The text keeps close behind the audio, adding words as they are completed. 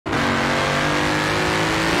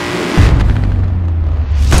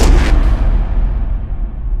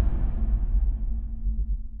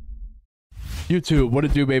YouTube, what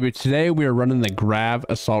it do, baby? Today we are running the Grav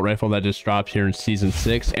assault rifle that just dropped here in season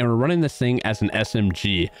 6, and we're running this thing as an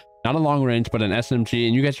SMG, not a long range, but an SMG.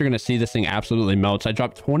 And you guys are going to see this thing absolutely melts. I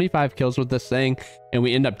dropped 25 kills with this thing, and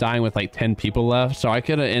we end up dying with like 10 people left, so I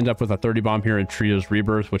could end up with a 30 bomb here in trios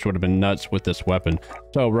Rebirth, which would have been nuts with this weapon.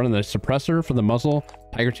 So running the suppressor for the muzzle,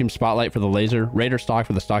 Tiger Team Spotlight for the laser, Raider stock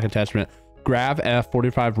for the stock attachment, Grav F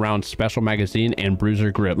 45 round special magazine, and Bruiser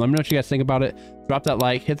grip. Let me know what you guys think about it. Drop that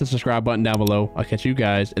like, hit the subscribe button down below. I'll catch you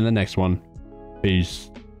guys in the next one. Peace.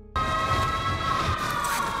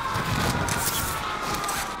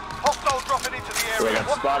 Hostile dropping into the area. We got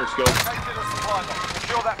the spotter scope.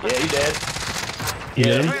 Yeah, he dead.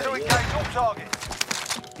 Yeah.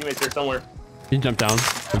 Teammates there somewhere. He jumped down.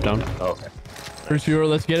 Jump down. Oh, okay. First viewer,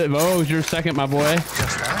 let's get it. Oh, you're second, my boy.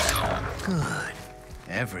 Just us? Good.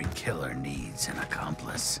 Every killer needs an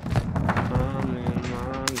accomplice. I'm in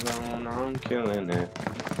my zone, I'm killing it.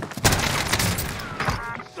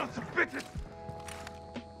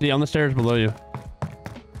 See, on the stairs below you.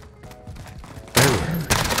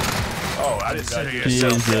 Oh, I didn't know you.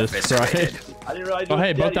 Jesus Christ. I didn't realize you. Oh,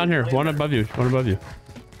 hey, both down here. One above you. One above you.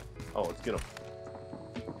 Oh, let's get him.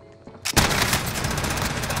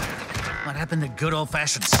 What happened to good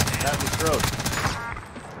old-fashioned stab? That's his throat.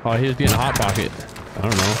 Oh, he was getting a hot pocket. I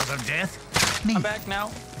don't know. Cause of death? Me. I'm back now.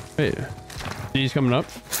 Wait. He's coming up.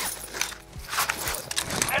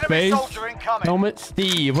 Enemy Base. soldier incoming. Helmet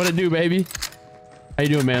Steve. What it do, baby? How you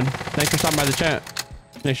doing, man? Thanks for stopping by the chat.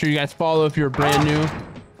 Make sure you guys follow if you're brand new.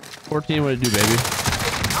 14, what it do, baby?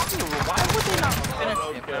 Why would they not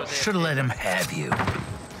finish it, bro? Should have let him have you.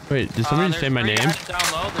 Wait, did somebody just say my name? Down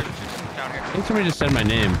low. There's two teams down here. I think somebody just said my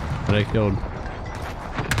name that I killed.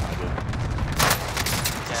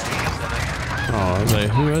 Oh, I was like,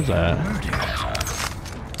 who is that?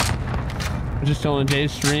 I'm just telling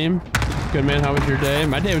Jay's stream. Good, man. How was your day?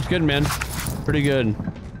 My day was good, man. Pretty good.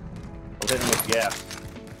 I'm hitting with gas.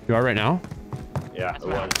 You are right now? Yeah, the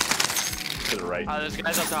one to the right. There's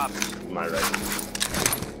guys up top. My right.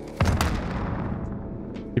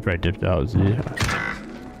 He probably dipped out, Z.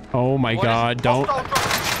 Oh my god, don't. Got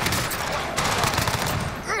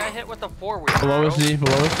hit with the four-wheel. Below us, Z,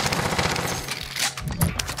 below us.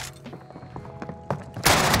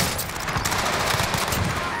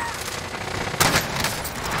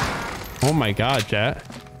 Oh my god, chat.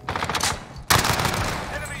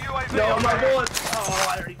 Enemy UAV No, my overhead. bullets. Oh,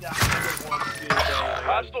 I already got one.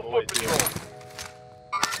 Hostile foot patrol.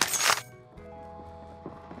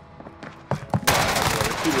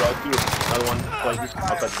 Two rows, another one. Like just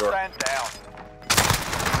outside the door. Stand down.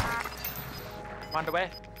 I'm on the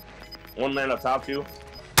way. One man up top, too.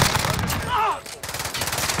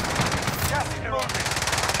 Gas is moving.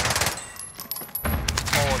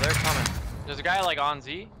 Oh, they're coming. There's a guy like on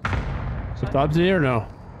Z. Top Z or no?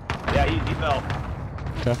 Yeah, he fell.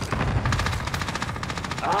 Okay.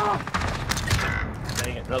 Ah!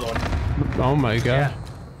 Dang it, another one. Oh my god.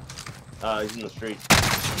 He's in the street.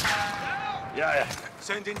 Yeah.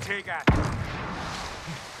 Sending tear gas.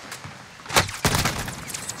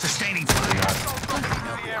 Sustaining fire.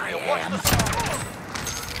 The area. Watch the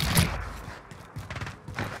side.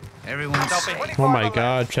 Everyone's safe. Oh my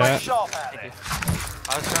god, Stay chat. sharp out there.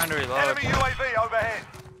 I was trying to reload. Enemy UAV overhead.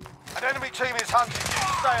 An enemy team is hunting you.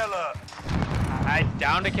 Stay alert. I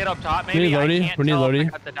downed a kid up top. We Maybe need I Rhode. can't We need tell if I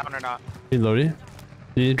Rhode. got the down or not. Need Lodi.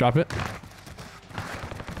 Did you drop it?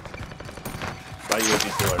 By UAV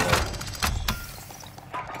killer, man.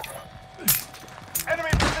 Enemy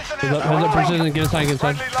position Hold up, hold up, precision. Get inside, get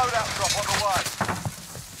inside. Friendly loadout drop on the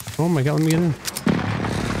way. Oh my god, let me get in.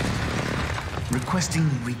 Requesting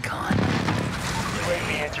recon. UAV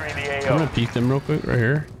entering the I'm gonna peek them real quick right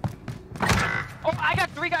here. Oh, I got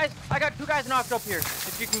three guys. I got two guys knocked up here.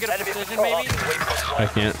 If you can get a precision, maybe. I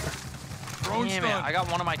can't. Damn it! I got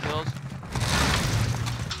one of my kills.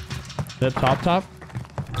 That top?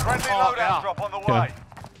 Friendly Oh, loadout yeah. drop on the Okay. way.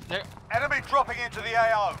 They're, Enemy dropping into the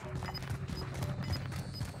AO.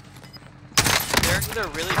 they're either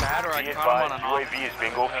really bad or I caught them on an off. UAV is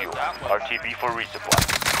bingo fuel. RTB for resupply.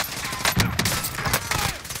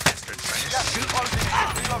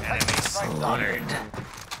 Slaughtered.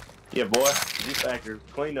 Yeah, boy. G factor.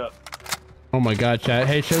 Clean up. Oh my god, chat.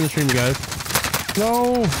 Hey, share the stream, guys.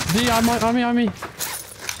 No! Z, on me.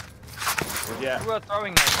 Where's he at? You are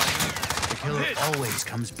throwing knife The killer always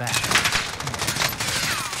comes back.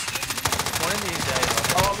 one of these days.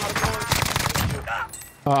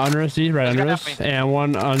 Under us, Z, right under gonna us. have me. And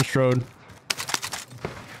one on Rhode.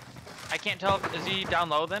 I can't tell. Is he down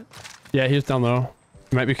low then? Yeah, he's down low.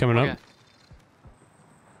 He might be coming Okay. up.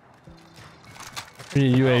 We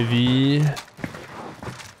need UAV. Oh, yeah. We need UAV.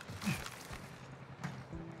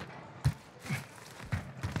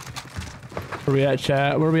 Where we at,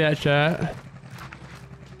 chat? Where we at, chat?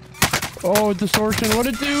 Oh, distortion. What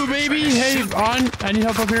it do, baby? Hey, on. I need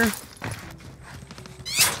help up here.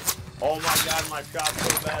 Oh my god, my shot's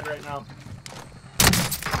so bad right now.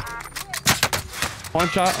 One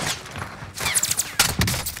shot.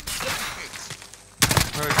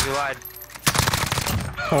 Where's you lied?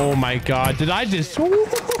 Oh my god. Did I just...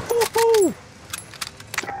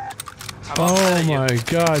 Oh my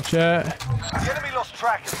god, chat. The enemy lost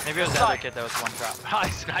track of Maybe it was the other kid that was one shot. I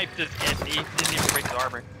sniped his kid. He didn't even break his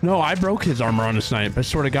armor. No, I broke his armor on a snipe. I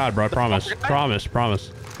swear to God, bro. I promise.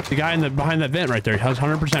 Promise. The guy behind that vent right there has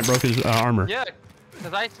 100% broke his armor. Yeah,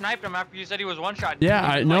 because I sniped him after you said he was one shot. Yeah,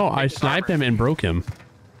 I sniped him and broke him.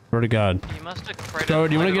 Swear to God. He must have. Bro,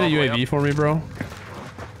 do you want to get a UAV for me, bro?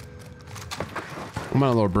 I'm on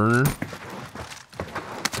a little burner.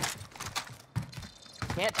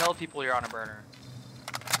 Can't tell people you're on a burner.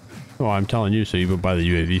 Oh, I'm telling you, so you go buy the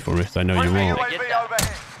UAV for me, because I know you won't. UAV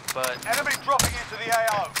overhead. But Enemy dropping into the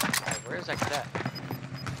AO. where is that cadet?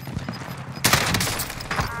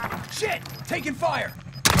 Shit! Taking fire!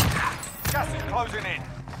 Gas is closing in.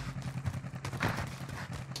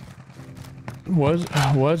 Was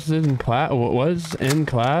in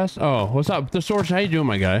class? Oh, what's up? The Source, how you doing,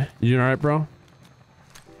 my guy? You doing all right, bro?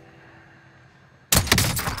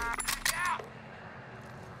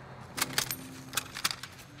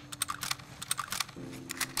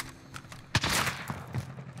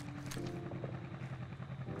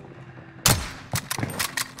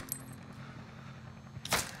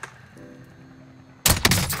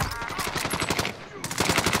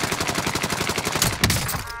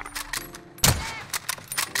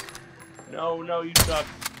 No, you suck.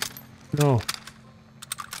 No.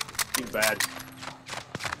 He's bad.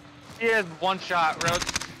 He had one shot, Rhode.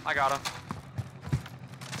 I got him.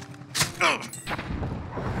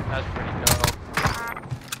 That's pretty dope.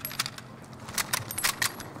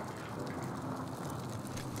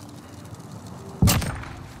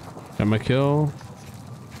 Got my kill.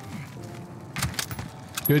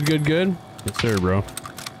 Good. Yes, sir, bro.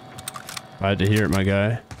 I had to hear it, my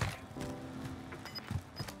guy.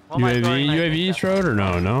 UAV Rhode or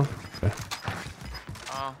no? Okay.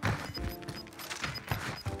 Oh.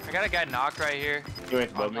 I got a guy knocked right here. You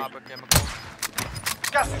ain't above On me. top of chemical.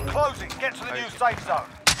 Gas is closing. Get to the new safe zone.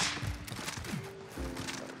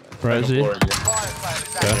 Where is he? Second floor, Fire sale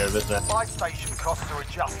is yeah. out. Here, this end. Buy station costs are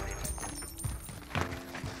adjusted.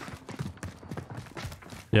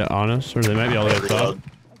 Yeah, honest, or they might be all the way up top.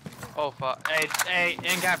 Oh fuck. Hey,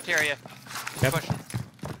 in cafeteria. Yep. Pushing.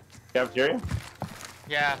 Cafeteria?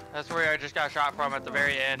 Yeah, that's where I just got shot from at the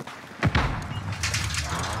very end.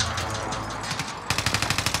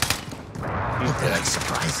 They like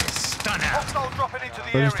surprises. Stun out. Hostile dropping into the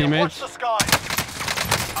Where's his area. teammates? Watch the sky.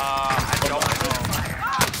 I don't know.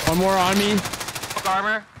 One more on me.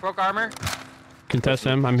 Broke armor. Contest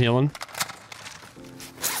him. I'm healing.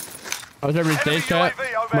 How's everybody's day, chat?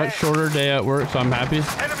 Much shorter day at work, so I'm happy.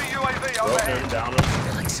 Enemy UAV Okay, overhead. down.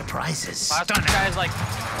 They like surprises. Last one guy's like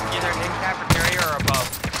either in cafeteria or above.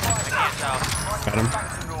 I can't tell. Got him.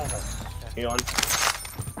 Back to normal. Hang on.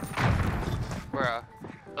 We're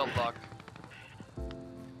still luck.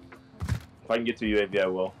 If I can get to UAV, I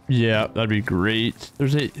will. Yeah, that'd be great.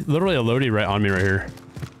 There's literally a loadie right on me right here.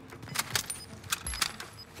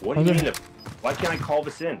 What do you mean? Why can't I call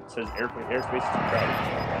this in? It says airspace is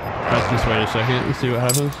crowded. Let's just wait a second and see what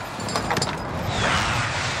happens.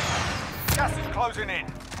 Gas is closing in.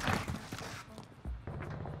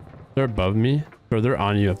 They're above me, or they're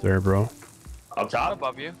on you up there, bro. Up top?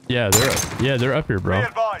 Above you. Yeah, they're up here, Be bro.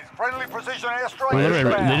 advised. Friendly precision airstrike.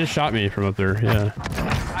 Literally, is they just shot me from up there. Yeah.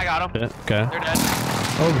 I got him. Yeah, okay. They're dead.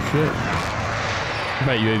 Oh shit. What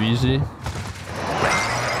about UAVZ?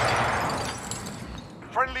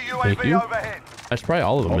 Friendly Thank UAV you. overhead. That's probably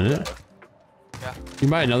all of them, isn't it? Yeah. You can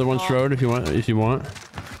buy another one, Rhode, if you want.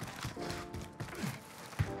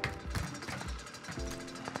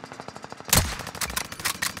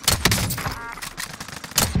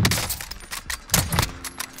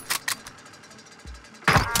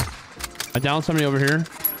 I downed somebody over here.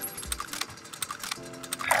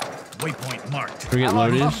 Waypoint marked. We're getting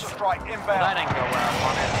Allied loadies. cluster strike That inbound. didn't go where I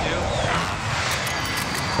wanted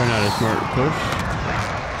Try not a smart push.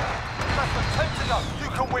 That's the 10 to go. You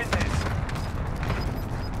can win this.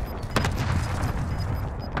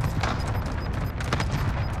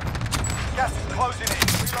 Gas is closing in.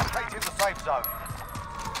 Relocating the safe zone.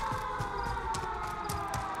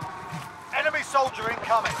 Enemy soldier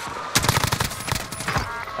incoming.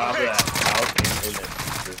 Top of that house and in it.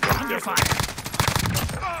 There's one Under difference. fire.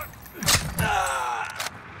 to.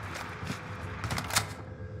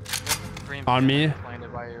 Green On me.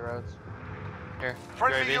 Landed by your roads. Here.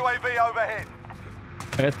 Friendly UAV. UAV overhead.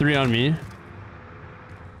 I got 3 on me.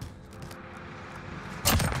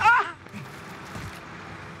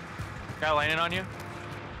 Guy landing on you.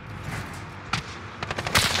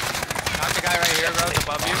 Knock the guy right here, bro. It's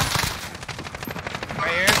above you.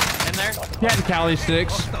 Right here. In there. Getting Cali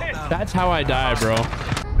 6. That's how I die, bro.